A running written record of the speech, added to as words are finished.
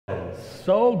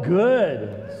So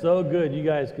good. So good. You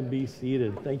guys can be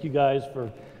seated. Thank you guys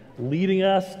for leading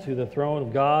us to the throne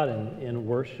of God in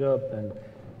worship and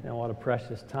what a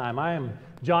precious time. I am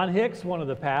John Hicks, one of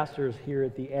the pastors here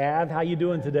at the Ad. How you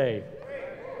doing today?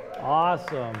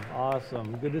 Awesome.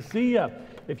 Awesome. Good to see you.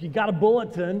 If you got a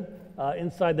bulletin,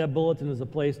 inside that bulletin is a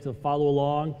place to follow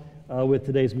along with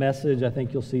today's message. I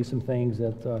think you'll see some things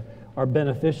that are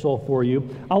beneficial for you.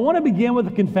 I want to begin with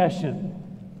a confession.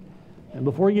 And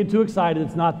before you get too excited,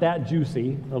 it's not that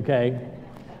juicy, okay?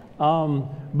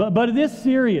 But it is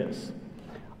serious.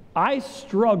 I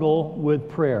struggle with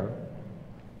prayer.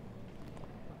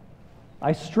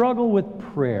 I struggle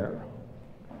with prayer.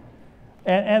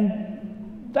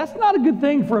 And that's not a good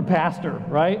thing for a pastor,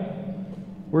 right?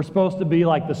 We're supposed to be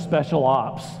like the special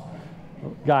ops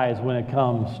guys when it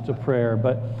comes to prayer.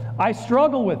 But I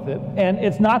struggle with it. And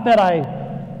it's not that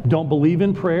I don't believe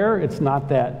in prayer. It's not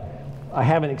that I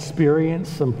haven't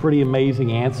experienced some pretty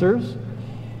amazing answers,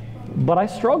 but I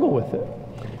struggle with it.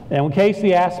 And when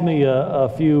Casey asked me a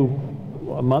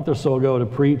month or so ago to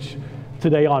preach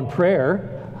today on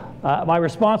prayer, my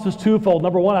response was twofold.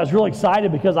 Number one, I was really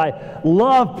excited because I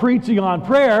love preaching on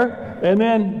prayer, and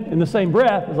then in the same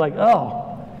breath, it's like,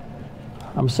 oh,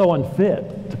 I'm so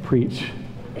unfit to preach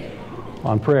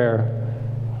on prayer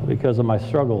because of my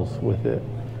struggles with it.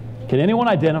 Can anyone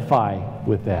identify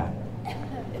with that?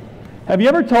 Have you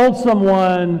ever told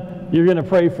someone you're going to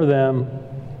pray for them,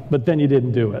 but then you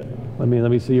didn't do it? Let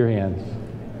me see your hands.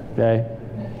 Okay?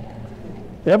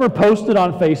 You ever posted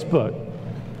on Facebook,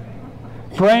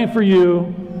 praying for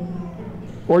you,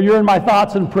 or you're in my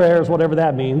thoughts and prayers, whatever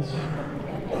that means,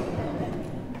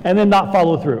 and then not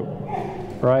follow through,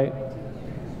 right?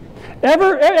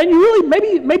 And you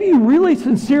really, maybe you really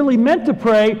sincerely meant to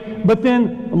pray, but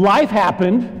then life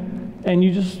happened, and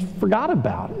you just forgot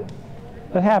about it.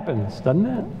 That happens, doesn't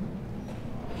it?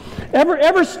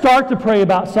 Ever start to pray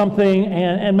about something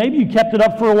and maybe you kept it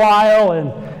up for a while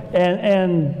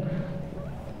and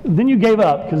then you gave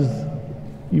up because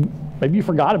maybe you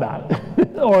forgot about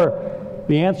it or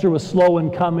the answer was slow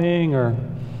in coming, or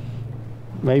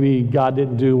maybe God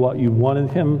didn't do what you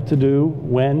wanted him to do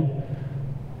when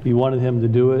you wanted him to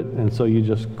do it, and so you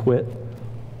just quit.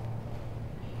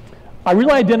 I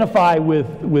really identify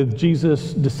with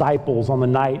Jesus' disciples on the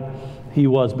night he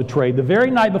was betrayed. The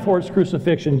very night before his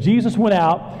crucifixion, Jesus went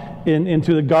out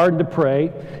into the garden to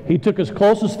pray. He took his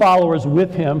closest followers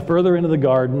with him further into the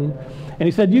garden. And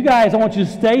he said, you guys, I want you to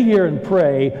stay here and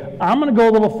pray. I'm going to go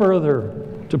a little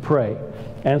further to pray.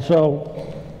 And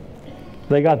so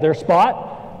they got their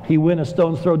spot. He went a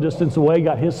stone's throw distance away,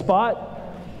 got his spot.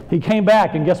 He came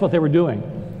back, and guess what they were doing?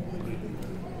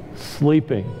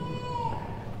 Sleeping.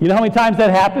 You know how many times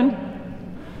that happened?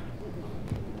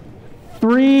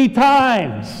 3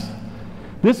 times.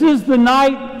 This is the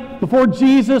night before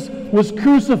Jesus was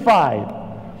crucified.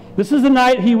 This is the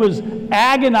night he was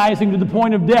agonizing to the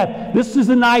point of death. This is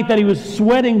the night that he was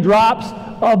sweating drops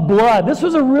of blood. This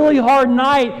was a really hard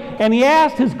night, and he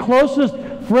asked his closest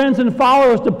friends and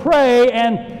followers to pray,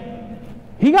 and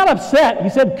he got upset. He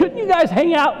said, couldn't you guys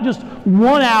hang out just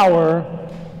 1 hour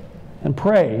and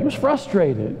pray? He was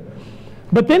frustrated.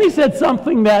 But then he said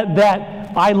something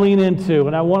that I lean into,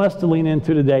 and I want us to lean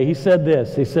into today. He said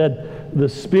this. He said, the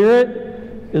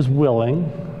spirit is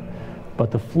willing,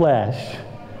 but the flesh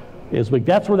is weak.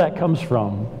 That's where that comes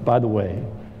from, by the way.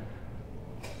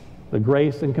 The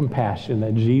grace and compassion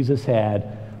that Jesus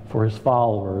had for his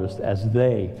followers as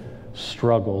they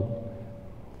struggled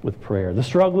with prayer. The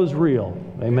struggle is real.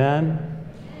 Amen?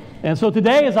 And so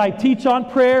today, as I teach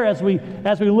on prayer, as we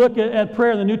look at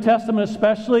prayer in the New Testament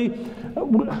especially,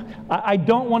 I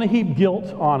don't want to heap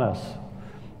guilt on us.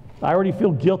 I already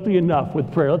feel guilty enough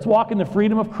with prayer. Let's walk in the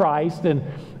freedom of Christ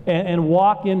and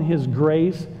walk in his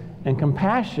grace and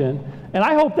compassion. And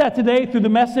I hope that today, through the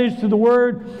message, through the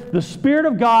Word, the Spirit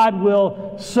of God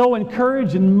will so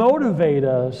encourage and motivate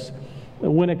us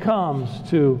when it comes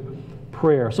to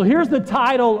prayer. So here's the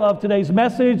title of today's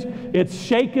message. It's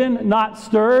Shaken, Not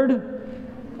Stirred.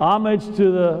 Homage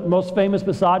to the most famous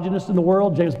misogynist in the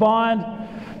world, James Bond.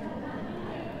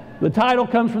 The title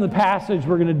comes from the passage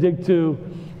we're going to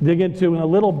dig into in a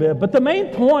little bit. But the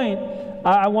main point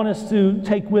I want us to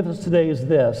take with us today is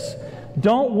this.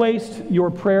 Don't waste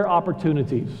your prayer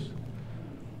opportunities.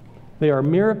 They are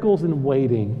miracles in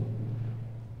waiting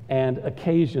and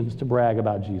occasions to brag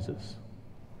about Jesus.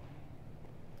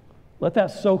 Let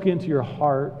that soak into your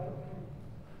heart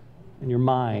and your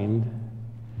mind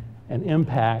and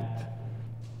impact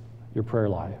your prayer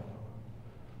life.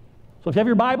 So if you have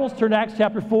your Bibles, turn to Acts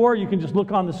chapter 4. You can just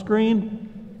look on the screen.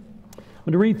 I'm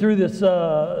going to read through this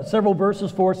several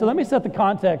verses for us. So let me set the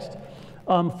context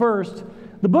First,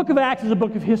 the book of Acts is a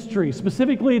book of history.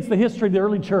 Specifically, it's the history of the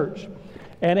early church.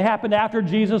 And it happened after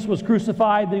Jesus was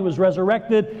crucified, then he was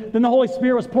resurrected, then the Holy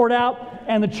Spirit was poured out,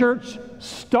 and the church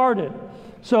started.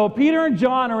 So Peter and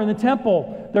John are in the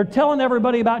temple. They're telling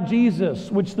everybody about Jesus,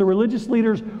 which the religious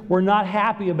leaders were not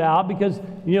happy about because,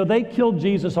 they killed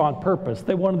Jesus on purpose.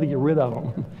 They wanted to get rid of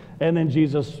him. And then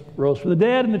Jesus rose from the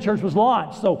dead and the church was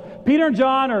launched. So Peter and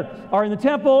John are in the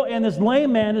temple, and this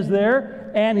lame man is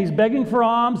there, and he's begging for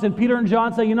alms. And Peter and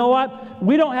John say, you know what?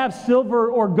 We don't have silver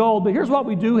or gold, but here's what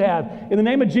we do have. In the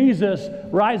name of Jesus,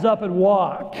 rise up and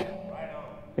walk.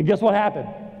 And guess what happened?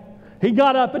 He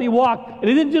got up and he walked, and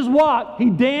he didn't just walk. He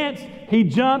danced, he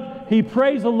jumped, he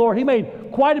praised the Lord. He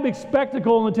made quite a big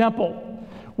spectacle in the temple.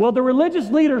 Well, the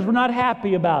religious leaders were not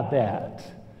happy about that.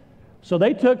 So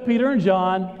they took Peter and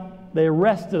John, they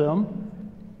arrested them,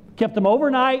 kept them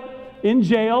overnight in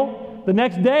jail. The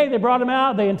next day they brought them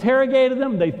out, they interrogated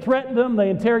them, they threatened them,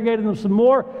 they interrogated them some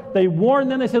more. They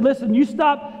warned them, they said, listen, you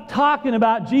stop talking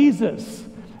about Jesus.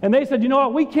 And they said, you know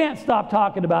what, we can't stop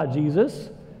talking about Jesus.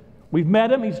 We've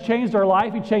met him. He's changed our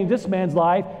life. He changed this man's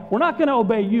life. We're not going to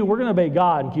obey you. We're going to obey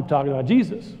God and keep talking about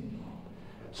Jesus.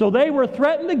 So they were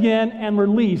threatened again and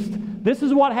released. This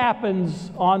is what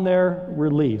happens on their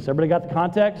release. Everybody got the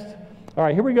context? All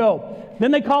right, here we go.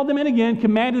 Then they called them in again,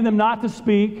 commanded them not to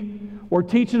speak or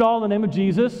teach at all in the name of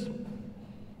Jesus.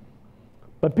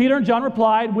 But Peter and John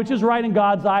replied, which is right in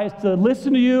God's eyes, to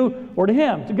listen to you or to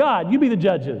him, to God. You be the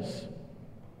judges.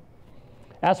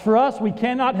 As for us, we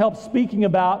cannot help speaking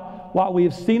about what we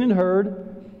have seen and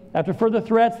heard. After further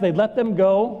threats, they let them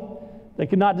go. They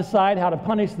could not decide how to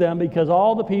punish them because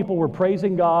all the people were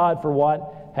praising God for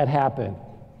what had happened.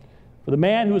 For the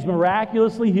man who was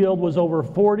miraculously healed was over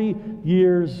 40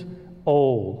 years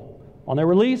old. On their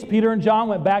release, Peter and John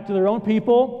went back to their own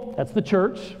people. That's the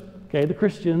church, okay, the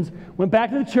Christians. Went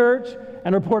back to the church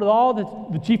and reported all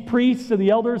that the chief priests and the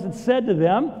elders had said to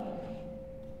them.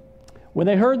 When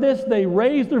they heard this, they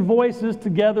raised their voices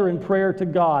together in prayer to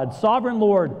God. Sovereign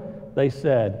Lord, they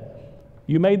said,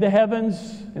 you made the heavens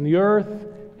and the earth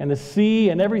and the sea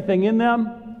and everything in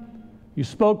them. You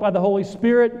spoke by the Holy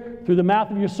Spirit through the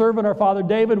mouth of your servant, our father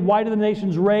David. Why do the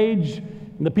nations rage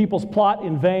and the peoples plot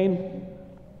in vain?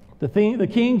 The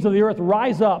kings of the earth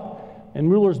rise up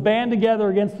and rulers band together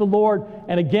against the Lord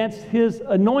and against his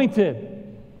anointed.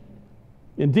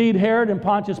 Indeed, Herod and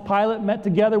Pontius Pilate met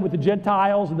together with the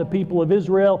Gentiles and the people of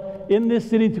Israel in this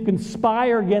city to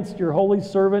conspire against your holy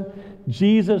servant,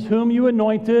 Jesus, whom you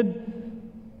anointed.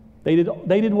 They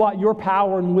did what your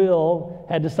power and will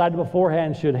had decided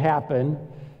beforehand should happen.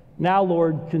 Now,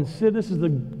 Lord, consider, this is the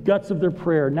guts of their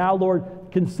prayer. Now, Lord,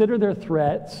 consider their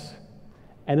threats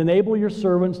and enable your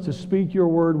servants to speak your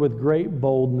word with great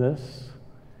boldness.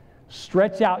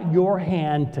 Stretch out your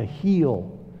hand to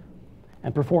heal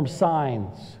and perform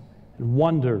signs and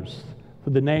wonders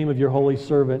through the name of your holy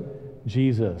servant,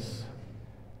 Jesus.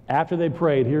 After they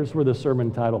prayed, here's where the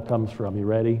sermon title comes from. You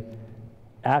ready?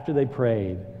 After they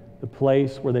prayed, the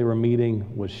place where they were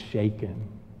meeting was shaken.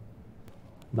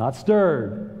 Not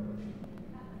stirred.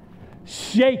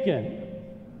 Shaken.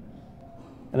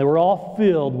 And they were all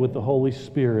filled with the Holy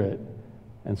Spirit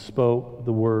and spoke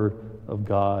the word of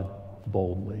God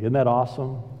boldly. Isn't that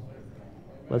awesome?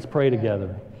 Let's pray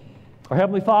together. Our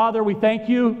Heavenly Father, we thank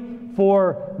you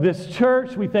for this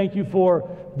church. We thank you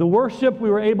for the worship we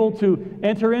were able to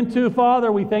enter into.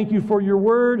 Father, we thank you for your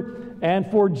word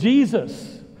and for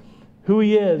Jesus, who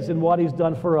he is and what he's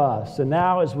done for us. And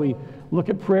now as we look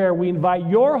at prayer, we invite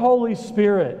your Holy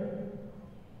Spirit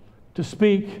to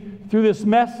speak through this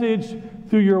message,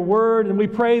 through your word. And we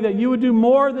pray that you would do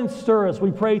more than stir us.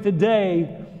 We pray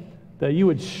today that you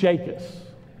would shake us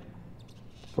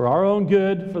for our own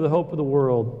good, for the hope of the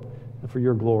world, and for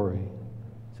your glory.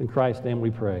 It's in Christ's name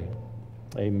we pray.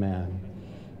 Amen.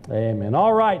 Amen.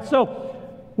 All right, so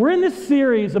we're in this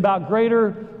series about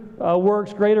greater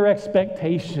works, greater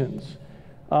expectations.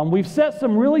 We've set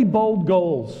some really bold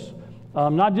goals,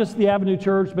 not just the Avenue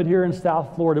Church, but here in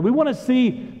South Florida. We want to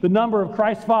see the number of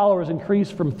Christ followers increase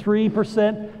from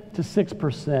 3% to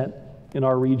 6% in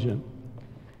our region.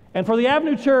 And for the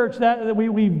Avenue Church, that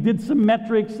we did some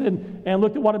metrics and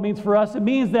looked at what it means for us. It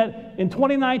means that in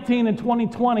 2019 and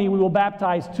 2020, we will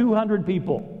baptize 200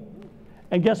 people.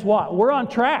 And guess what? We're on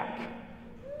track.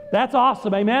 That's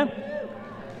awesome, amen?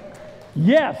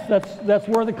 Yes, that's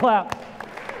worth a clap.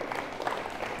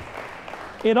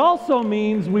 It also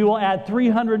means we will add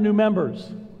 300 new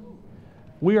members.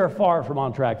 We are far from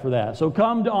on track for that. So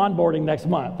come to onboarding next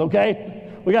month, okay?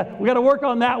 We got to work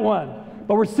on that one.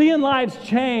 But we're seeing lives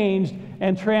changed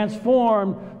and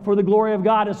transformed for the glory of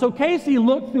God. And so Casey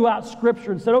looked throughout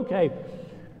Scripture and said, okay,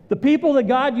 The people that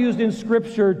God used in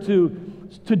Scripture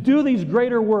to do these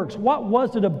greater works, what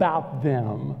was it about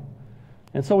them?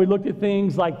 And so we looked at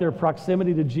things like their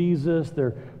proximity to Jesus,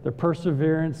 their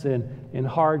perseverance in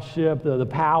hardship, the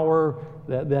power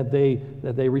that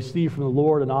they received from the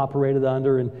Lord and operated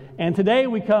under. And today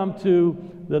we come to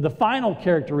the final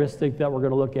characteristic that we're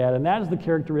going to look at, and that is the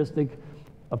characteristic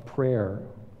of prayer.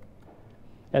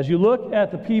 As you look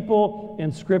at the people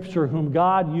in Scripture whom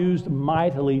God used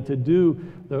mightily to do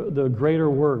the greater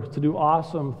works, to do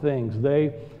awesome things,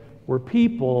 they were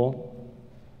people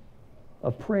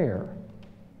of prayer.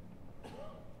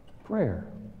 Prayer.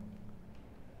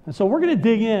 And so we're going to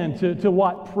dig into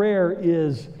what prayer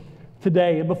is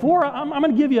today. And before, I'm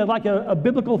going to give you like a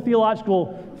biblical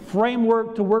theological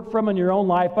framework to work from in your own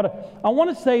life, but I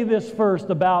want to say this first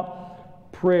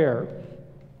about prayer.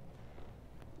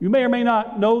 You may or may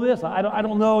not know this. I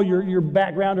don't know your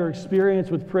background or experience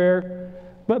with prayer,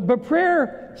 but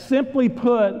prayer, simply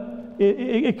put,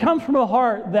 it comes from a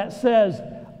heart that says,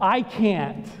 I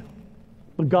can't,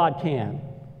 but God can.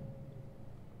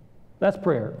 That's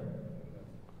prayer.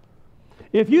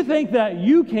 If you think that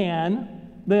you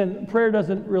can, then prayer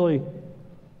doesn't really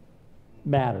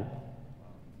matter.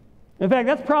 In fact,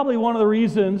 that's probably one of the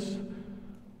reasons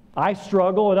I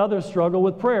struggle and others struggle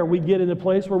with prayer. We get in a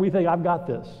place where we think, I've got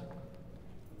this.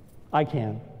 I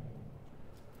can.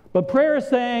 But prayer is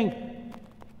saying,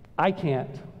 I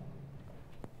can't.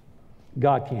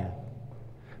 God can.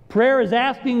 Prayer is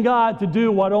asking God to do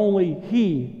what only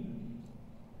He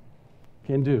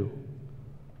can do.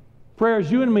 Prayer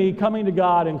is you and me coming to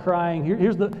God and crying.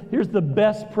 Here's the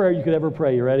best prayer you could ever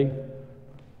pray. You ready?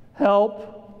 Help.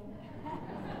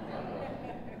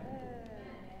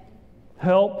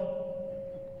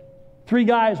 Help. 3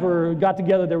 guys got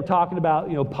together. They were talking about,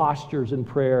 postures in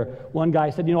prayer. One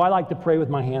guy said, I like to pray with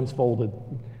my hands folded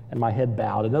and my head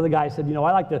bowed. Another guy said, he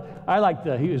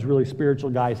was a really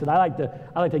spiritual guy. He said, I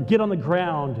like to get on the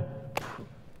ground,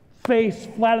 face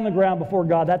flat on the ground before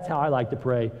God. That's how I like to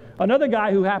pray. Another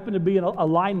guy who happened to be a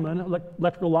lineman,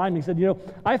 electrical lineman, he said,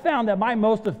 I found that my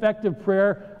most effective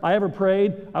prayer I ever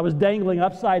prayed, I was dangling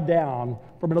upside down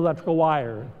from an electrical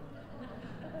wire.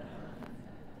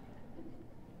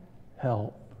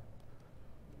 Help.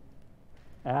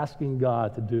 Asking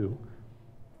God to do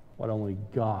what only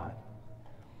God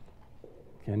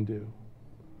can do.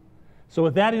 So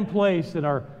with that in place in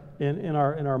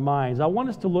our minds, I want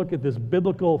us to look at this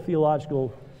biblical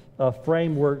theological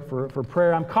framework for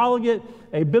prayer. I'm calling it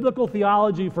a biblical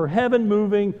theology for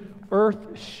heaven-moving,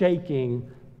 earth-shaking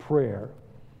prayer.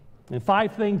 And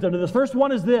 5 things under this. First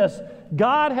one is this: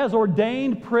 God has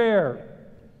ordained prayer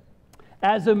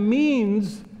as a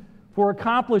means for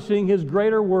accomplishing His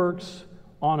greater works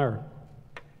on earth.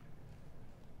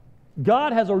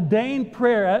 God has ordained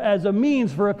prayer as a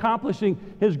means for accomplishing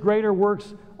His greater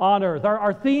works on earth.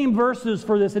 Our theme verses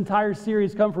for this entire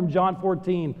series come from John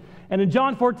 14. And in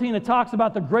John 14, it talks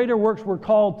about the greater works we're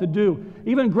called to do,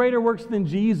 even greater works than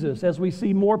Jesus, as we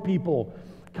see more people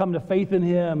come to faith in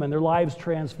Him and their lives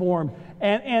transformed.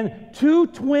 And 2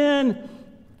 twin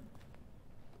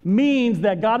means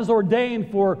that God has ordained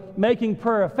for making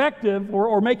prayer effective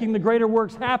or making the greater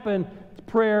works happen: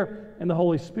 prayer and the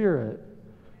Holy Spirit.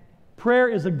 Prayer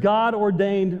is a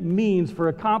God-ordained means for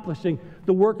accomplishing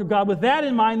the work of God. With that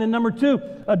in mind, then number 2,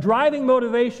 a driving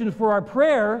motivation for our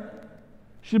prayer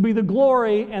should be the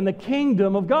glory and the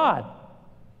kingdom of God.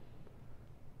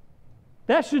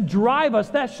 That should drive us,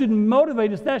 that should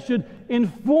motivate us, that should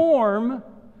inform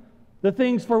the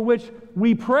things for which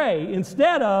we pray,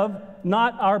 instead of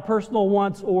not our personal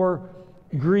wants or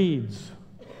greeds.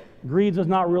 Greeds is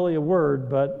not really a word,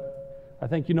 but I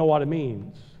think you know what it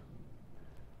means.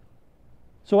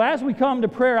 So as we come to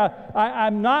prayer,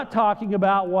 I'm not talking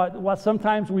about what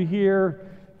sometimes we hear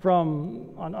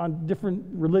from on different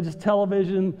religious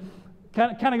television.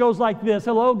 Kind of goes like this: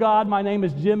 hello, God, my name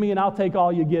is Jimmy, and I'll take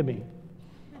all you give me.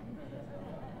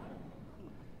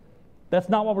 That's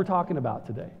not what we're talking about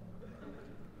today.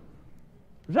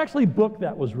 There's actually a book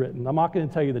that was written. I'm not going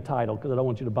to tell you the title because I don't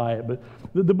want you to buy it. But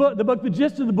the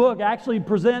gist of the book actually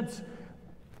presents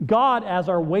God as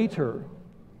our waiter.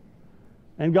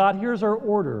 And God hears our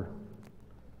order.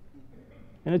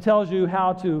 And it tells you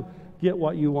how to get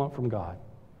what you want from God.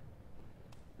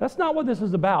 That's not what this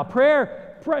is about.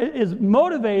 Prayer is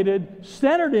motivated,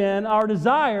 centered in our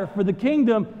desire for the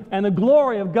kingdom and the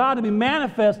glory of God to be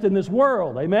manifest in this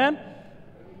world. Amen?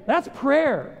 That's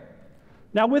prayer.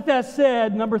 Now, with that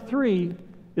said, number 3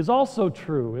 is also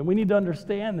true, and we need to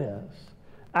understand this.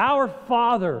 Our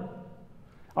Father,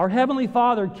 our Heavenly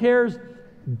Father, cares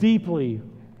deeply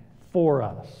for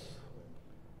us.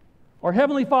 Our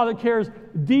Heavenly Father cares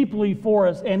deeply for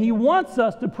us, and He wants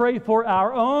us to pray for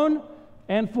our own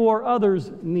and for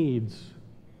others' needs.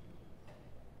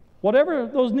 Whatever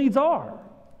those needs are,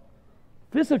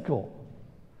 physical,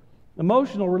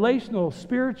 emotional, relational,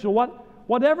 spiritual,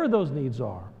 whatever those needs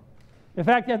are. In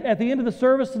fact, at the end of the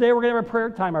service today, we're going to have a prayer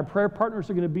time. Our prayer partners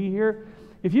are going to be here.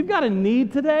 If you've got a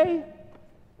need today,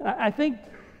 I think,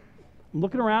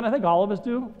 looking around, I think all of us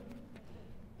do.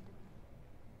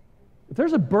 If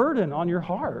there's a burden on your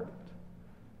heart,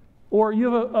 or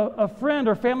you have a friend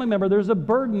or family member, there's a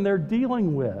burden they're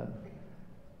dealing with,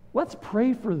 let's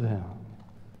pray for them.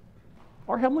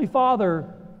 Our Heavenly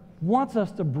Father wants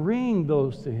us to bring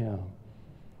those to Him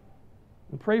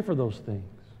and pray for those things.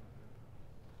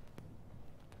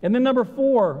 And then number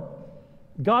 4,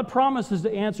 God promises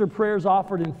to answer prayers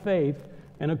offered in faith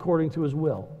and according to His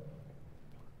will.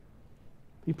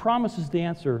 He promises to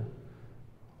answer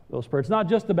those prayers. It's not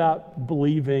just about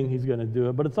believing He's going to do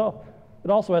it, but it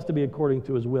also has to be according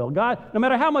to His will. God, no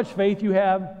matter how much faith you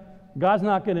have, God's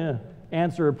not going to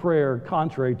answer a prayer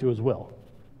contrary to His will.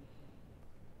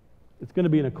 It's going to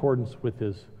be in accordance with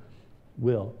His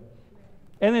will.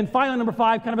 And then finally, number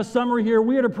 5, kind of a summary here.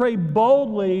 We are to pray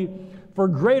boldly for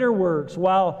greater works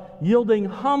while yielding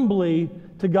humbly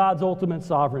to God's ultimate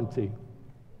sovereignty.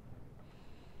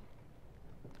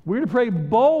 We're to pray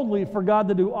boldly for God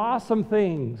to do awesome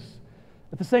things.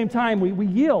 At the same time, we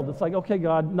yield. It's like, okay,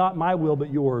 God, not my will,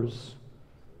 but yours.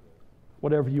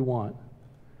 Whatever you want.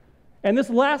 And this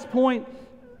last point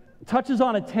touches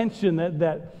on a tension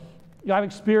that I've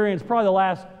experienced probably the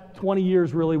last 20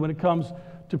 years, really, when it comes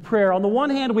to prayer. On the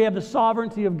one hand, we have the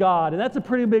sovereignty of God, and that's a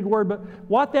pretty big word, but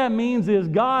what that means is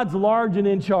God's large and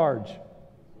in charge.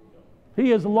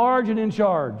 He is large and in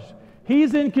charge.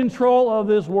 He's in control of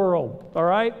this world, all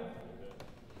right?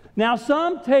 Now,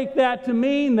 some take that to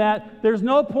mean that there's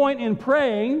no point in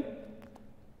praying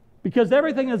because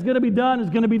everything that's going to be done is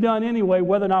going to be done anyway,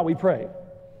 whether or not we pray.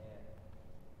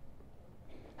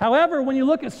 However, when you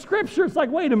look at Scripture, it's like,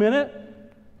 wait a minute.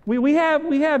 We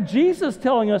have Jesus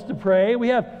telling us to pray. We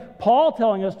have Paul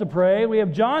telling us to pray. We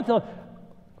have John telling.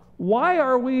 Why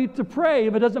are we to pray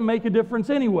if it doesn't make a difference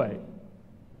anyway?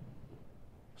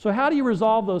 So how do you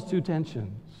resolve those two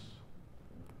tensions?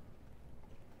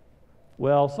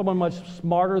 Well, someone much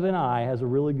smarter than I has a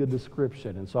really good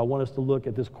description, and so I want us to look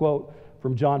at this quote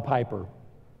from John Piper.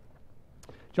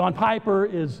 John Piper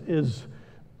is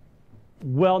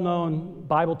well-known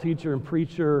Bible teacher and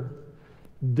preacher,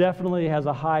 definitely has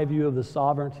a high view of the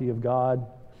sovereignty of God.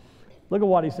 Look at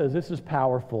what he says. This is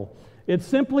powerful. It's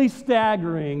simply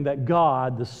staggering that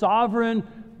God, the sovereign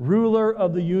ruler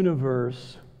of the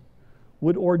universe,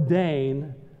 would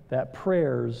ordain that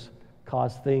prayers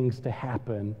cause things to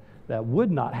happen that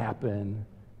would not happen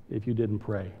if you didn't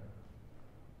pray.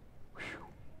 Whew.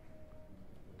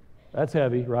 That's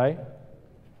heavy, right?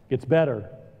 Gets better.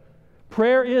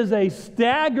 Prayer is a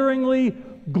staggeringly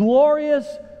glorious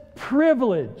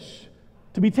privilege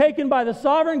to be taken by the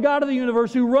sovereign God of the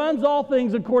universe who runs all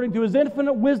things according to His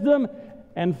infinite wisdom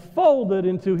and folded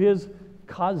into His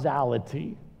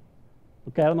causality.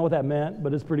 Okay, I don't know what that meant,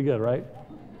 but it's pretty good, right?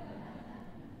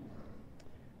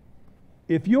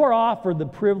 If you are offered the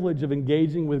privilege of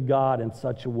engaging with God in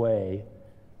such a way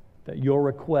that your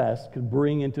request could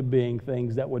bring into being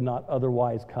things that would not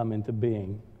otherwise come into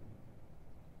being,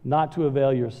 not to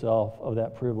avail yourself of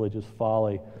that privilege is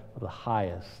folly of the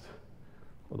highest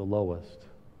or the lowest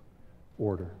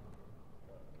order.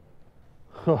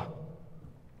 Huh.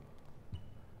 You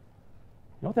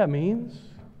know what that means?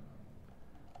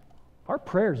 Our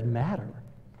prayers matter.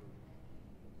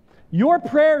 Your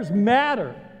prayers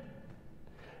matter.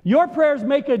 Your prayers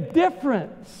make a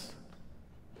difference.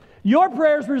 Your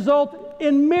prayers result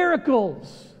in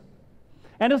miracles.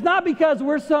 And it's not because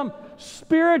we're some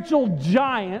spiritual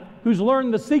giant who's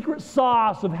learned the secret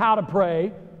sauce of how to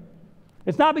pray.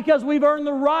 It's not because we've earned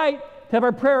the right to have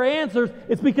our prayer answered.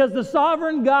 It's because the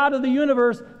sovereign God of the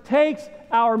universe takes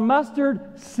our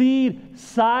mustard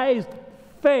seed-sized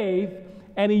faith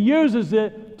and He uses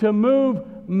it to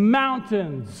move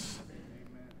mountains.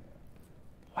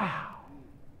 Wow.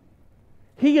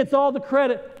 He gets all the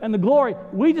credit and the glory.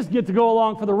 We just get to go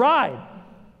along for the ride.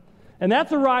 And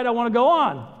that's a ride I want to go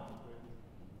on.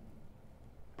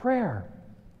 Prayer.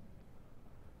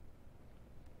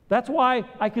 That's why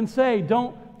I can say,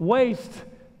 don't waste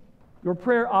your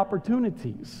prayer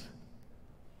opportunities.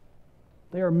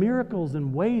 They are miracles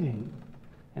in waiting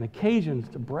and occasions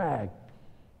to brag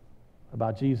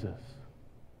about Jesus.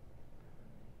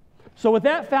 So with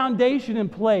that foundation in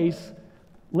place,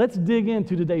 let's dig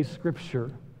into today's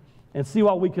scripture and see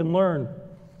what we can learn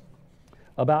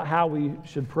about how we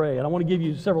should pray. And I want to give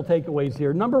you several takeaways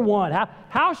here. Number one,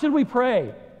 how should we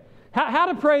pray? How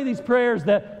to pray these prayers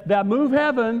that move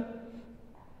heaven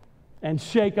and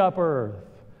shake up earth.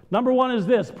 Number one is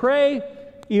this: pray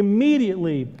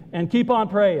immediately and keep on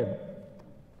praying.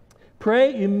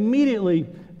 Pray immediately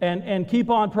and keep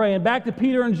on praying. Back to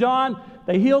Peter and John,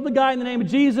 they healed the guy in the name of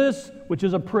Jesus, which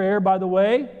is a prayer, by the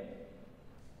way.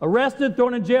 Arrested,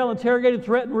 thrown in jail, interrogated,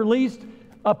 threatened, released.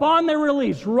 Upon their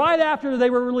release, right after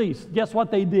they were released, guess what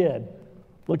they did?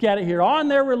 Look at it here. On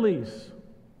their release,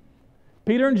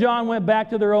 Peter and John went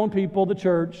back to their own people, the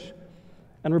church,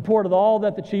 and reported all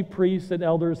that the chief priests and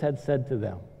elders had said to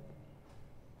them.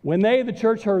 When they, the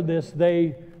church, heard this,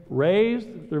 they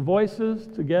raised their voices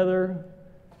together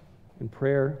in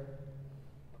prayer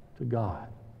to God.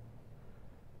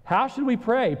 How should we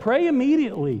pray? Pray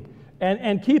immediately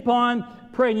and keep on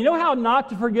praying. You know how not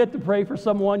to forget to pray for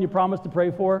someone you promised to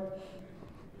pray for?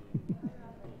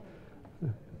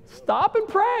 Stop and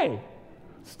pray.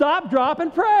 Stop, drop,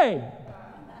 and pray.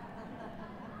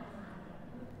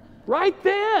 Right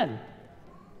then.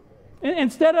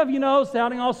 Instead of,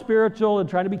 sounding all spiritual and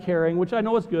trying to be caring, which I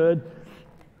know is good,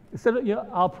 instead of,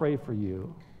 I'll pray for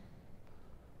you.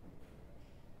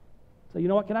 So, you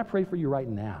know what? Can I pray for you right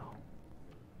now?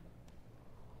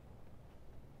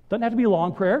 Doesn't have to be a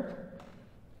long prayer.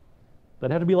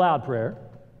 Doesn't have to be a loud prayer.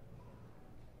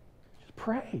 Just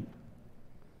pray.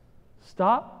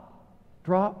 Stop,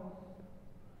 drop,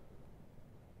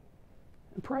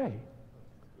 and pray.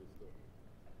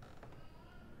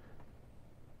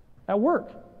 At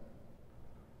work.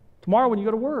 Tomorrow when you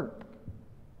go to work.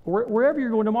 Or wherever you're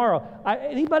going tomorrow.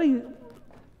 Anybody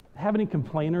have any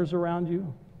complainers around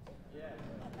you? Yeah.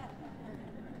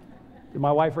 Did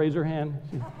my wife raise her hand?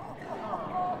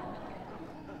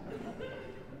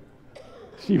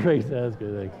 She raised that. That's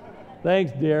good.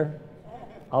 Thanks, dear.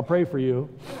 I'll pray for you.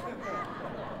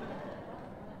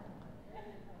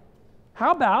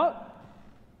 How about,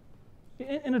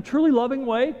 in a truly loving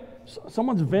way,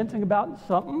 someone's venting about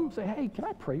something, say, hey, can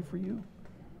I pray for you?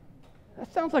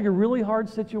 That sounds like a really hard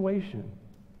situation.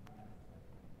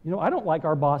 I don't like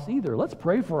our boss either. Let's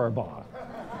pray for our boss.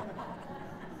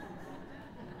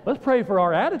 Let's pray for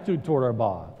our attitude toward our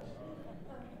boss.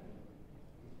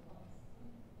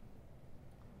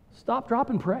 Stop, drop,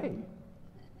 and pray.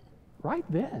 Right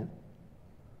then.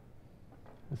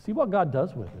 And see what God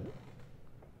does with it.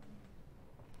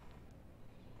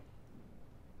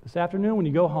 This afternoon when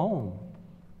you go home,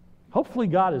 hopefully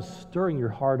God is stirring your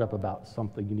heart up about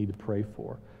something you need to pray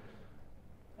for.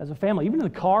 As a family, even in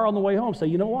the car on the way home, say,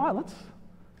 you know what,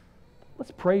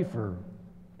 let's pray for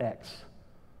X.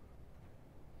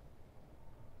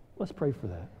 Let's pray for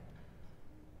that.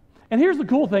 And here's the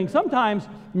cool thing. Sometimes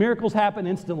miracles happen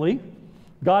instantly.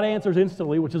 God answers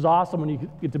instantly, which is awesome when you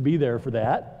get to be there for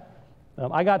that.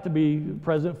 I got to be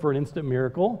present for an instant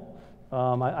miracle.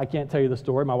 I can't tell you the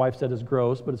story. My wife said it's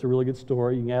gross, but it's a really good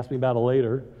story. You can ask me about it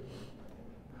later.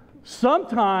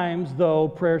 Sometimes, though,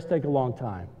 prayers take a long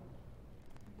time.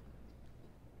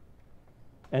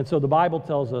 And so the Bible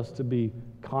tells us to be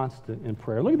constant in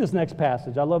prayer. Look at this next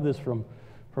passage. I love this from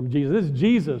Jesus. This is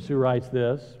Jesus who writes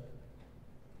this.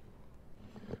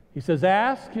 He says,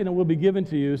 ask and it will be given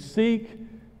to you. Seek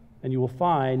and you will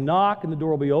find. Knock and the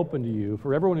door will be open to you.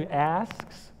 For everyone who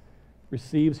asks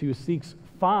receives. He who seeks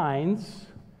finds.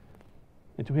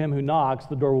 And to him who knocks,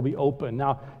 the door will be open.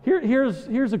 Now,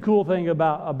 here's a cool thing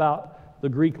about the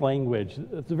Greek language.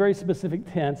 It's a very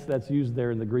specific tense that's used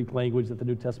there in the Greek language that the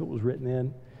New Testament was written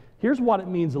in. Here's what it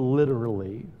means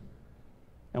literally.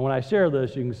 And when I share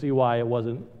this, you can see why it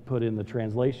wasn't put in the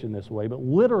translation this way. But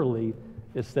literally,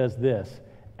 it says this: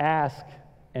 ask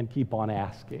and keep on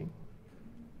asking,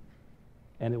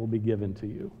 and it will be given to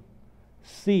you.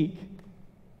 Seek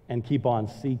and keep on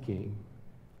seeking,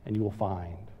 and you will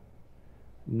find.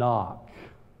 Knock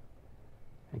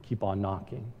and keep on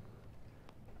knocking,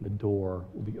 and the door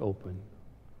will be open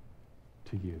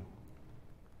to you.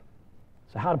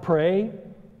 So how to pray?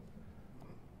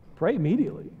 Pray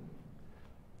immediately,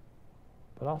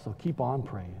 but also keep on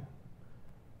praying.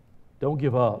 Don't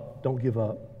give up. Don't give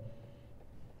up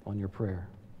on your prayer.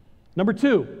 Number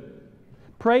 2,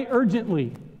 pray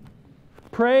urgently.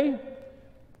 Pray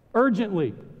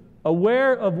urgently,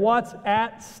 aware of what's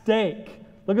at stake.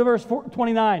 Look at verse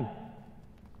 29.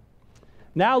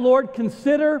 Now, Lord,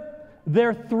 consider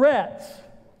their threats.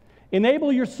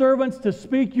 Enable your servants to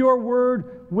speak your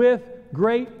word with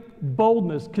great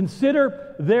boldness.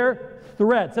 Consider their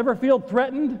threats. Ever feel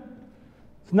threatened?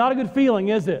 It's not a good feeling,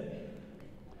 is it?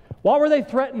 What were they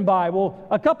threatened by? Well,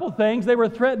 a couple things. They were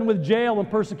threatened with jail and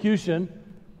persecution.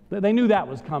 They knew that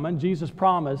was coming. Jesus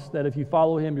promised that if you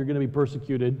follow him, you're going to be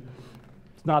persecuted.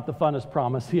 It's not the funnest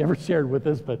promise he ever shared with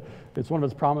us, but it's one of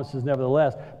his promises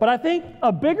nevertheless. But I think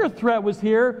a bigger threat was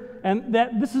here, and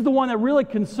that this is the one that really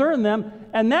concerned them,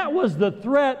 and that was the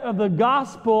threat of the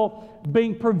gospel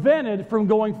being prevented from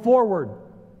going forward.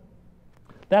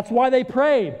 That's why they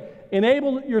prayed,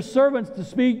 enable your servants to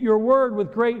speak your word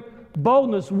with great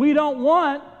boldness. We don't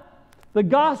want the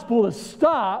gospel to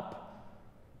stop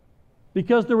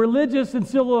because the religious and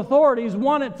civil authorities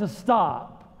want it to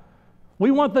stop. We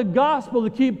want the gospel to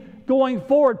keep going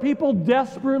forward. People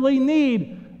desperately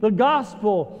need the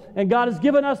gospel, and God has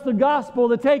given us the gospel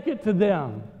to take it to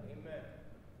them. Amen.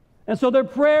 And so their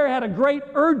prayer had a great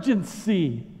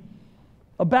urgency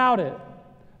about it.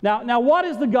 Now, what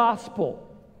is the gospel?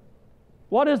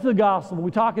 What is the gospel? Are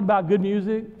we talking about good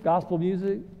music, gospel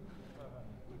music?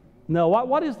 No,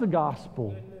 what is the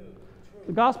gospel?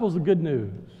 The gospel is the good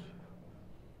news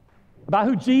about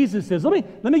who Jesus is.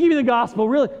 Let me give you the gospel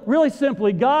really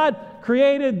simply. God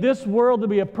created this world to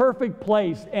be a perfect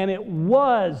place, and it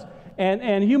was.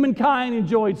 And humankind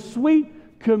enjoyed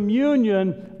sweet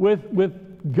communion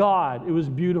with God. It was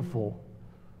beautiful.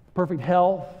 Perfect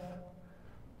health,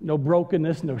 no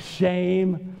brokenness, no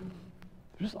shame.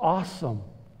 Just awesome.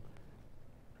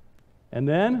 And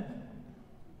then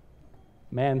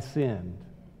man sinned.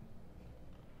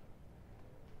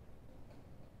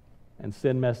 And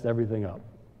sin messed everything up.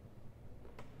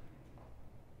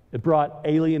 It brought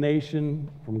alienation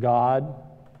from God,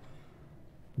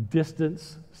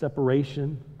 distance,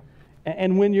 separation.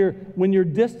 And when you're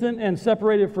distant and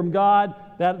separated from God,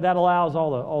 that allows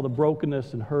all the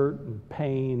brokenness and hurt and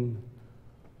pain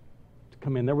to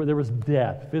come in. There was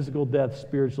death, physical death,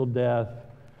 spiritual death.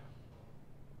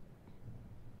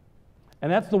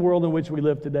 And that's the world in which we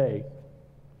live today.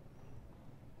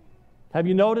 Have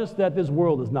you noticed that this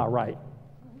world is not right?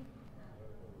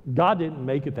 God didn't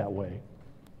make it that way.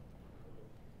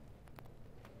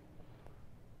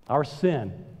 Our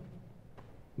sin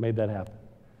made that happen.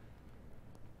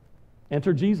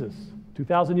 Enter Jesus.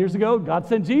 2,000 years ago, God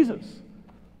sent Jesus.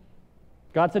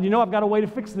 God said, I've got a way to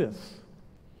fix this.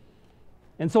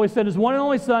 And so he sent his one and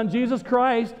only Son, Jesus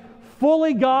Christ,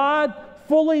 fully God,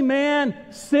 fully man,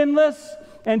 sinless.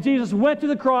 And Jesus went to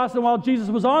the cross, and while Jesus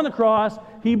was on the cross,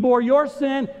 he bore your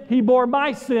sin, he bore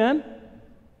my sin.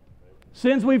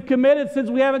 Sins we've committed, sins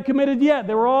we haven't committed yet.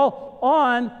 They were all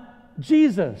on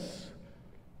Jesus.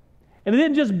 And he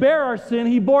didn't just bear our sin,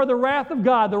 he bore the wrath of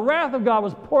God. The wrath of God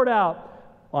was poured out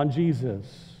on Jesus.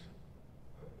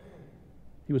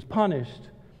 He was punished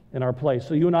in our place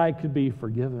so you and I could be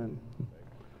forgiven.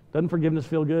 Doesn't forgiveness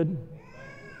feel good?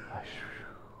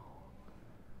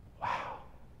 Wow.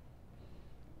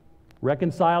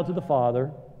 Reconciled to the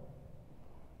Father,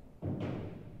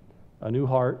 a new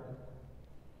heart,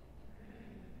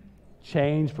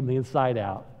 changed from the inside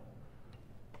out.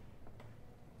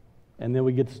 And then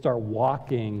we get to start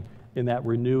walking in that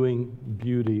renewing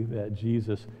beauty that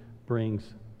Jesus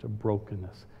brings to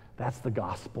brokenness. That's the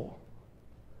gospel.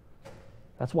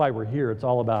 That's why we're here. It's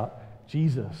all about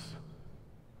Jesus.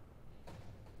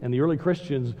 And the early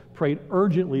Christians prayed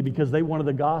urgently because they wanted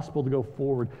the gospel to go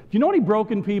forward. Do you know any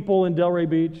broken people in Delray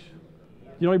Beach? Do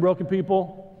you know any broken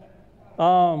people?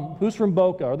 Who's from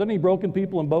Boca? Are there any broken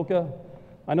people in Boca?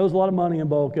 I know there's a lot of money in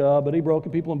Boca, but any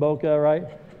broken people in Boca, right?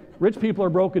 Rich people are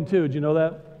broken too. Do you know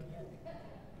that?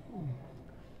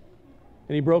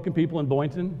 Any broken people in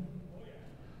Boynton?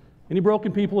 Any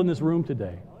broken people in this room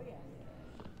today?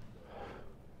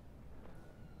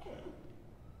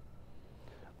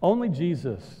 Only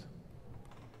Jesus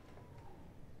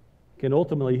can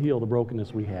ultimately heal the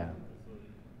brokenness we have.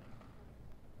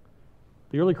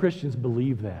 The early Christians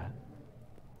believed that.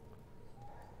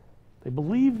 They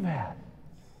believed that.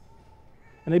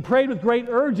 And they prayed with great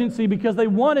urgency because they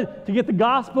wanted to get the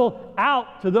gospel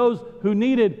out to those who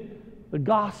needed the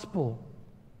gospel.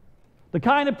 The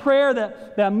kind of prayer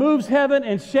that moves heaven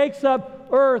and shakes up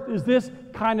earth is this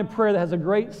kind of prayer that has a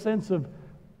great sense of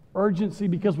urgency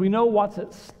because we know what's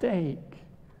at stake.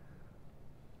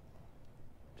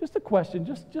 Just a question,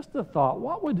 just a thought.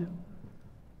 What would,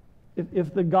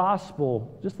 if the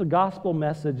gospel, just the gospel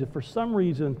message, if for some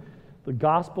reason the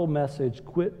gospel message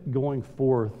quit going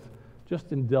forth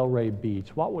just in Delray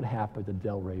Beach, what would happen to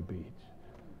Delray Beach?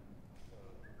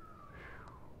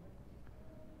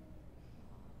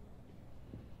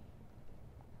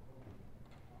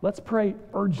 Let's pray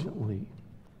urgently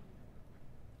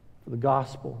for the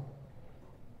gospel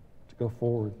to go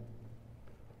forward.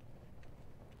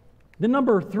 Then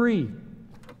number 3,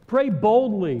 pray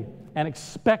boldly and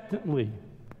expectantly.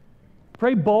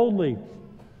 Pray boldly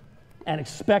and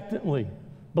expectantly.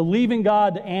 believing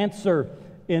God to answer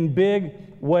in big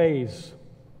ways.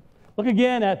 Look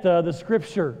again at the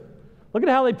scripture. Look at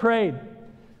how they prayed.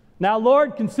 Now,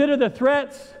 Lord, consider the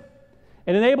threats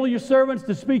and enable your servants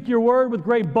to speak your word with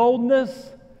great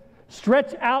boldness.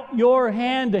 Stretch out your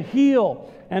hand to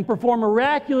heal and perform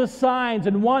miraculous signs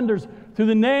and wonders through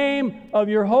the name of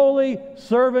your holy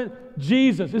servant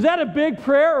Jesus. Is that a big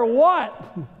prayer or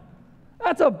what?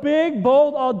 That's a big,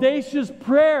 bold, audacious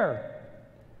prayer.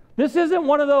 This isn't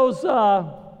one of those,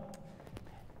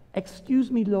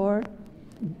 excuse me, Lord.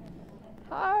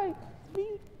 Hi, me.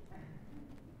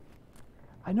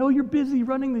 I know you're busy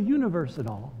running the universe and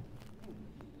all,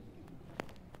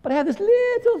 but I have this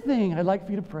little thing I'd like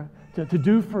for you to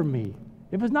do for me.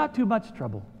 If it's not too much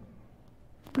trouble,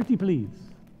 pretty please.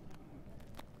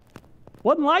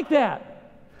 Wasn't like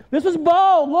that. This was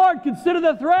bold. Lord, consider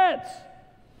the threats.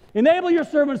 Enable your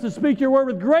servants to speak your word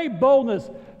with great boldness.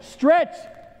 Stretch.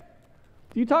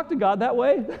 Do you talk to God that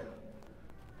way?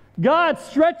 God,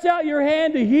 stretch out your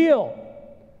hand to heal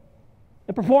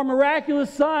and perform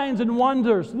miraculous signs and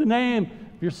wonders in the name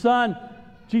of your Son,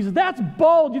 Jesus. That's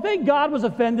bold. Do you think God was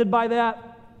offended by that?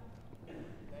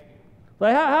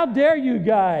 Like, how dare you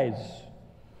guys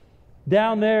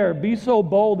down there be so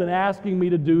bold in asking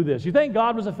me to do this? You think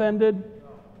God was offended?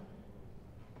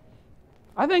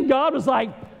 I think God was like,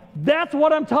 that's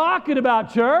what I'm talking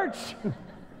about, church.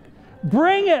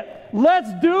 Bring it. Let's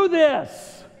do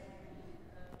this.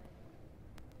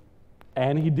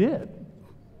 And he did.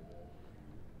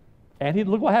 And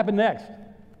look what happened next.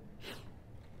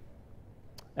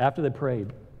 After they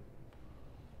prayed,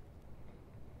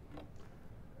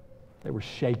 they were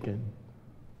shaken,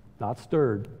 not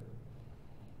stirred.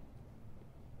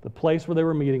 The place where they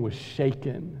were meeting was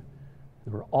shaken.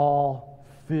 They were all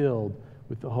filled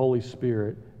with the Holy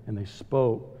Spirit, and they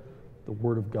spoke the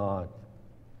Word of God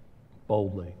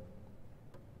boldly.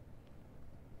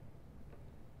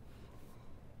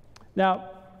 Now,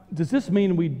 does this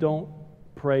mean we don't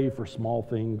pray for small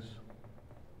things?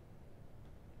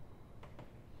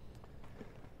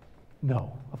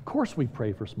 No, of course we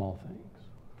pray for small things.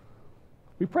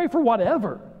 We pray for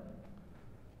whatever.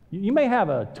 You may have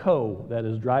a toe that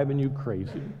is driving you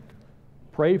crazy.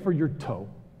 Pray for your toe.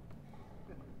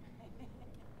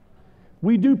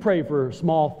 We do pray for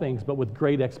small things, but with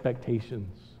great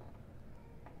expectations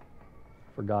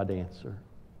for God to answer.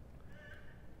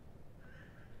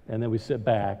 And then we sit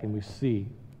back and we see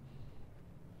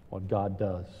what God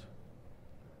does.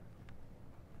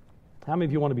 How many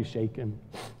of you want to be shaken?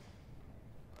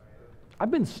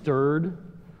 I've been stirred.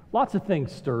 Lots of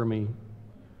things stir me.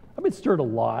 I've been stirred a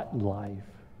lot in life.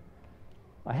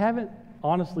 I haven't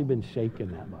honestly been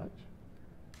shaken that much.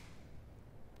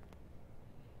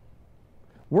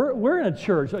 We're in a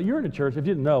church. You're in a church. If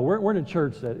you didn't know, we're in a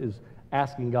church that is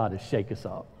asking God to shake us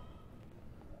up.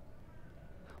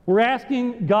 We're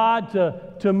asking God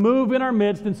to move in our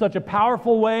midst in such a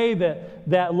powerful way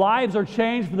that lives are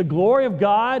changed for the glory of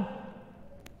God,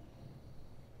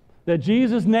 that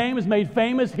Jesus' name is made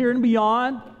famous here and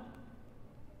beyond,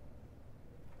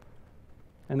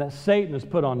 and that Satan is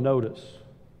put on notice.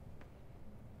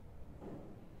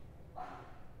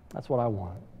 That's what I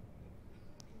want.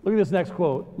 Look at this next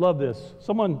quote. Love this.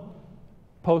 Someone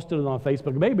posted it on Facebook.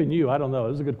 It may have been you. I don't know.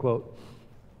 It was a good quote.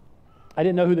 I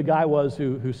didn't know who the guy was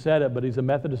who said it, but he's a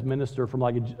Methodist minister from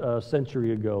like a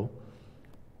century ago.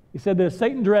 He said this: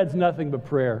 Satan dreads nothing but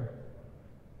prayer.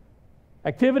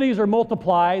 Activities are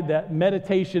multiplied that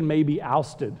meditation may be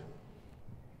ousted.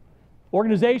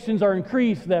 Organizations are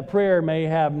increased that prayer may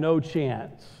have no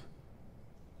chance.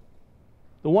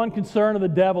 The one concern of the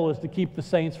devil is to keep the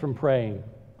saints from praying.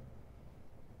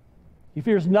 He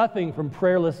fears nothing from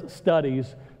prayerless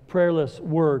studies, prayerless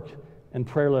work, and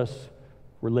prayerless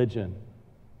religion.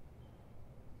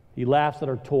 He laughs at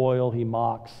our toil, he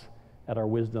mocks at our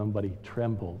wisdom, but he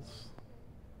trembles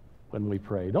when we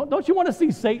pray. Don't you want to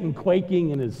see Satan quaking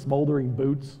in his smoldering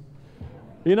boots?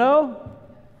 You know?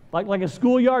 Like a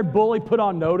schoolyard bully put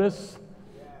on notice.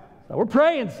 So we're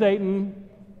praying, Satan.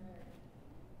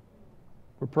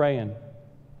 We're praying.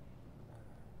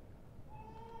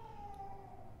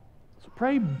 So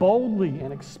pray boldly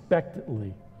and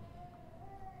expectantly,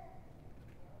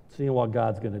 seeing what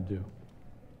God's going to do.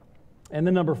 And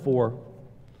then number four,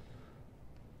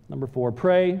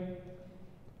 pray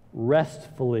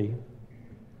restfully.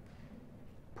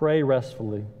 Pray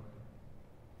restfully.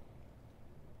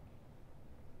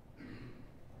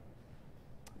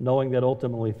 Knowing that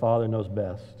ultimately Father knows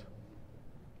best.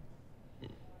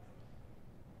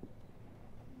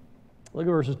 Look at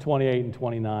verses 28 and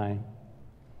 29.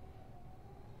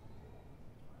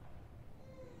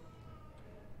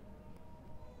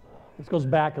 This goes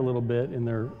back a little bit in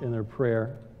their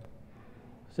prayer.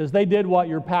 It says, they did what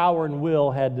your power and will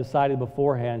had decided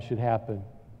beforehand should happen.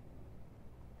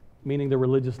 Meaning the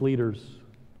religious leaders.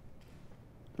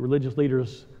 The religious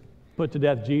leaders put to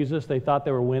death Jesus. They thought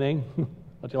they were winning.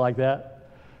 Don't you like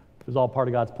that? It was all part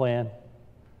of God's plan.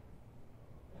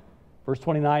 Verse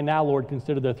 29, now, Lord,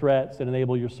 consider their threats and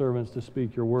enable your servants to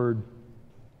speak your word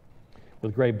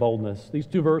with great boldness. These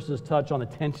two verses touch on the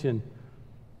tension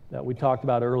that we talked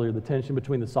about earlier, the tension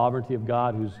between the sovereignty of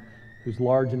God, who's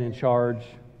large and in charge,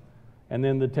 and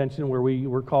then the tension where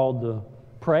we're called to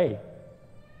pray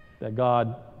that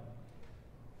God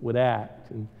would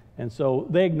act. And so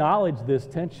they acknowledge this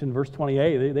tension, verse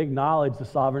 28. They acknowledge the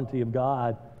sovereignty of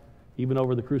God, even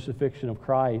over the crucifixion of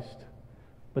Christ.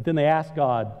 But then they ask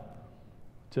God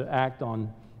to act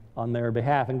on their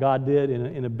behalf, and God did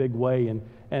in a big way. And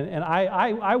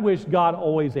I wish God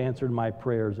always answered my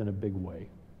prayers in a big way.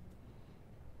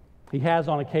 He has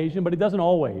on occasion, but He doesn't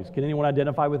always. Can anyone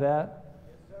identify with that?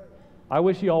 Yes, sir. I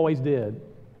wish He always did.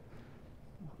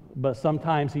 But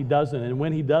sometimes He doesn't. And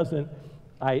when He doesn't,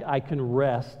 I can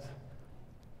rest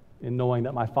in knowing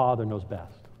that my Father knows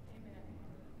best.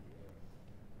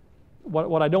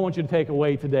 What I don't want you to take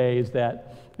away today is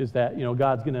that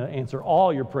God's going to answer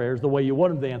all your prayers the way you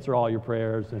want Him to answer all your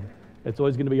prayers, and it's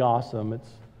always going to be awesome.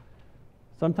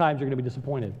 Sometimes you're going to be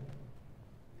disappointed.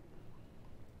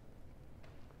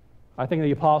 I think of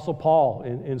the Apostle Paul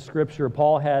in Scripture.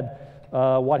 Paul had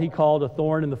what he called a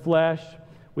thorn in the flesh.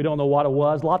 We don't know what it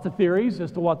was. Lots of theories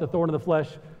as to what the thorn in the flesh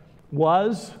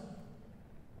was.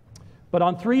 But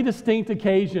on 3 distinct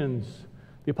occasions,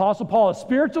 the Apostle Paul, a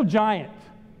spiritual giant,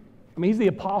 I mean, he's the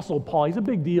Apostle Paul. He's a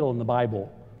big deal in the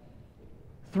Bible.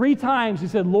 3 times he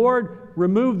said, Lord,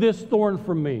 remove this thorn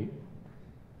from me.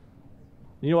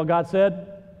 You know what God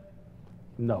said?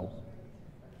 No.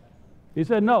 He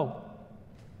said no.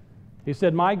 He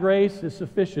said, my grace is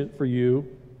sufficient for you,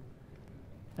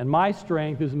 and my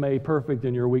strength is made perfect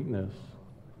in your weakness.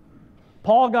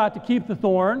 Paul got to keep the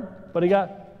thorn, but he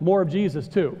got more of Jesus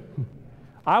too.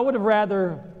 I would have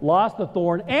rather lost the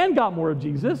thorn and got more of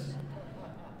Jesus.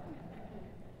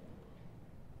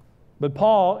 But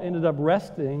Paul ended up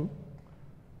resting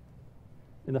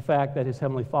in the fact that his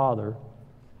Heavenly Father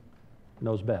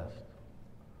knows best.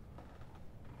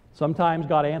 Sometimes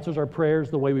God answers our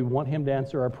prayers the way we want Him to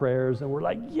answer our prayers, and we're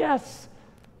like, yes!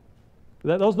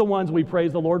 Those are the ones we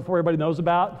praise the Lord for, everybody knows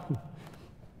about.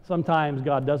 Sometimes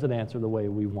God doesn't answer the way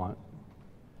we want.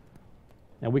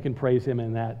 And we can praise Him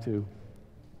in that too.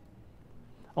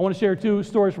 I want to share 2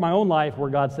 stories from my own life where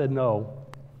God said no.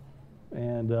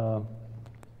 And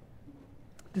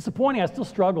disappointing, I still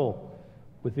struggle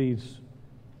with these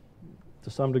to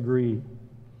some degree.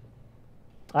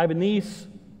 I have a niece.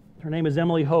 Her name is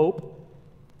Emily Hope.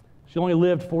 She only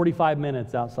lived 45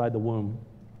 minutes outside the womb.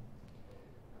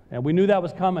 And we knew that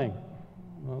was coming.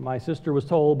 My sister was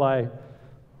told by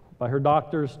her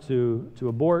doctors to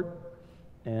abort,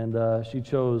 and she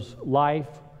chose life,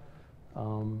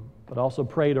 but also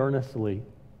prayed earnestly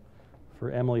for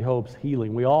Emily Hope's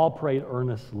healing. We all prayed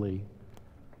earnestly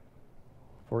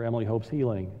for Emily Hope's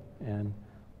healing, and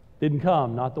didn't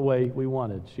come, not the way we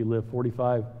wanted. She lived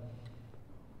 45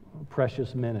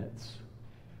 precious minutes.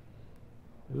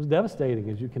 It was devastating,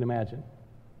 as you can imagine.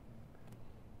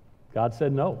 God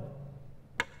said no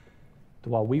to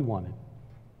what we wanted.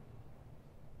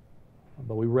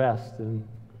 But we rest in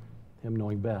Him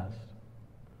knowing best.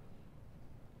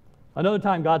 Another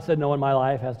time God said no in my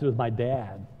life has to do with my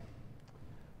dad.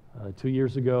 2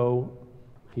 years ago,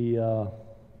 he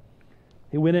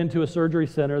went into a surgery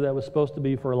center that was supposed to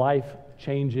be for a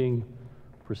life-changing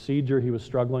procedure. He was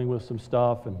struggling with some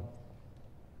stuff, and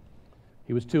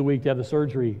he was too weak to have the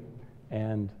surgery,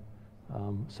 and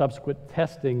subsequent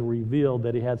testing revealed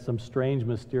that he had some strange,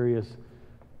 mysterious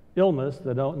illness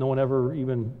that no one ever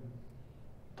even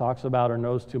talks about or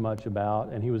knows too much about,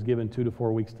 and he was given 2 to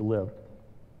 4 weeks to live.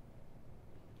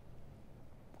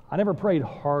 I never prayed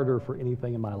harder for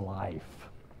anything in my life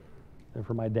than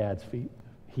for my dad's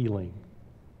healing.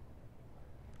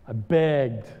 I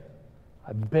begged,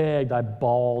 I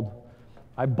bawled,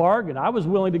 I bargained. I was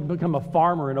willing to become a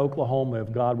farmer in Oklahoma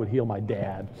if God would heal my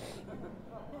dad.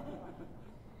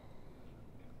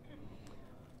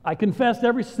 I confessed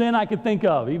every sin I could think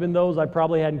of, even those I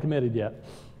probably hadn't committed yet.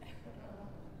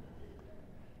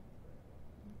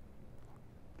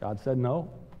 God said no.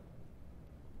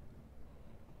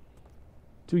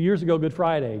 2 years ago, Good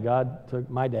Friday, God took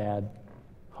my dad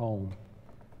home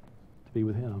to be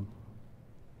with Him.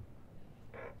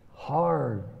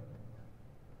 Hard,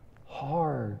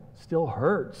 still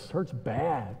hurts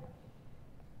bad.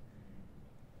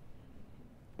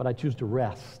 But I choose to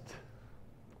rest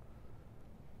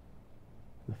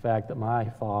The fact that my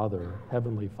Father,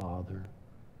 Heavenly Father,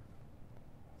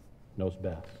 knows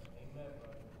best.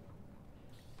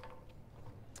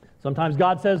 Sometimes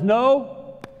God says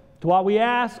no to what we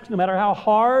ask, no matter how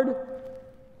hard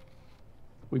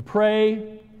we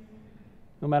pray,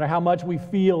 no matter how much we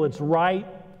feel it's right.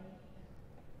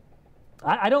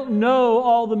 I don't know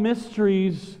all the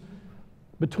mysteries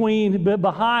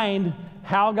behind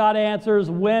how God answers,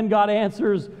 when God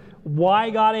answers,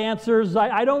 why God answers.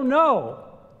 I don't know.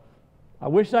 I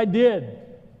wish I did.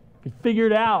 Could figure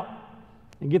it out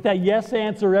and get that yes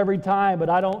answer every time,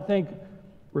 but I don't think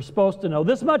we're supposed to know.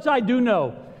 This much I do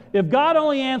know. If God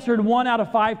only answered 1 out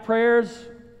of 5 prayers,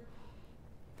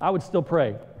 I would still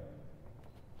pray.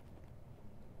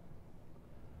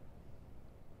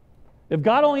 If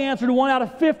God only answered 1 out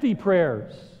of 50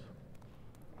 prayers,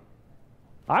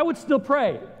 I would still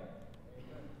pray.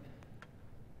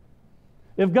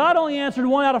 If God only answered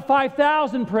 1 out of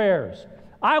 5,000 prayers,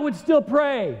 I would still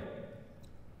pray.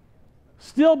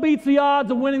 Still beats the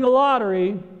odds of winning the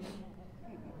lottery.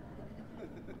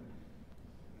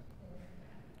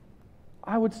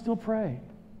 I would still pray.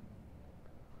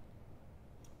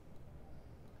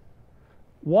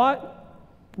 What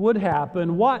would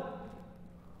happen? What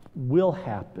will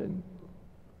happen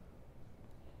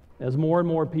as more and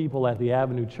more people at the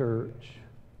Avenue Church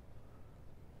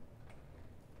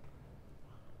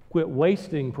quit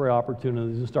wasting prayer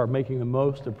opportunities and start making the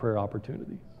most of prayer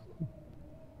opportunities?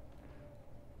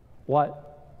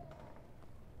 What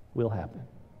will happen?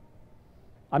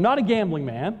 I'm not a gambling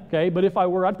man, okay, but if I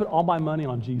were, I'd put all my money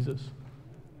on Jesus.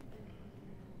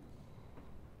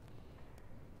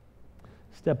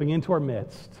 Stepping into our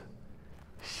midst,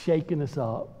 shaking us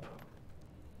up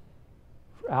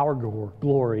for our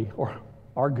glory, or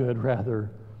our good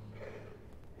rather,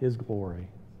 His glory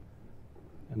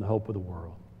and the hope of the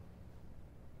world.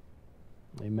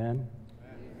 Amen?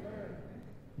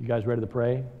 You guys ready to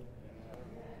pray?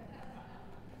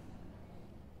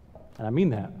 And I mean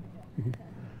that.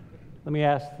 Let me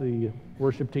ask the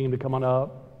worship team to come on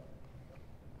up,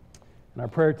 and our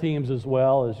prayer teams as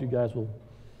well, as you guys will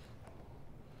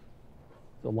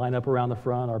they'll line up around the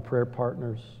front, our prayer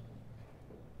partners.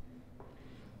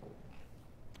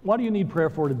 What do you need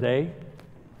prayer for today?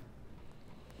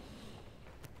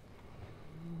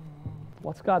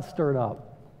 What's God stirred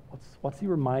up? What's He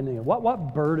reminding you?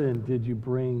 What burden did you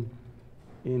bring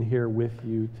in here with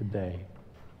you today?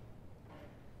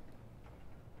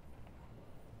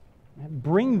 And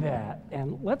bring that,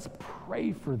 and let's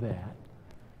pray for that.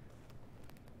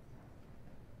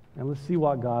 And let's see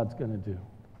what God's going to do.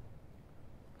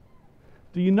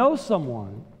 Do you know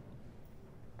someone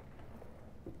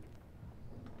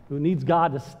who needs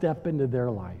God to step into their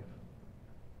life?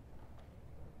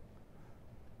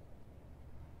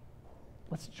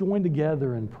 Let's join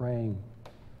together in praying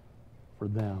for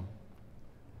them.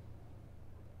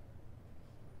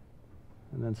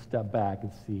 And then step back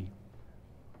and see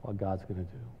what God's going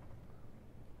to do.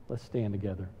 Let's stand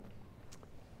together.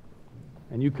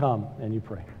 And you come and you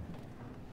pray.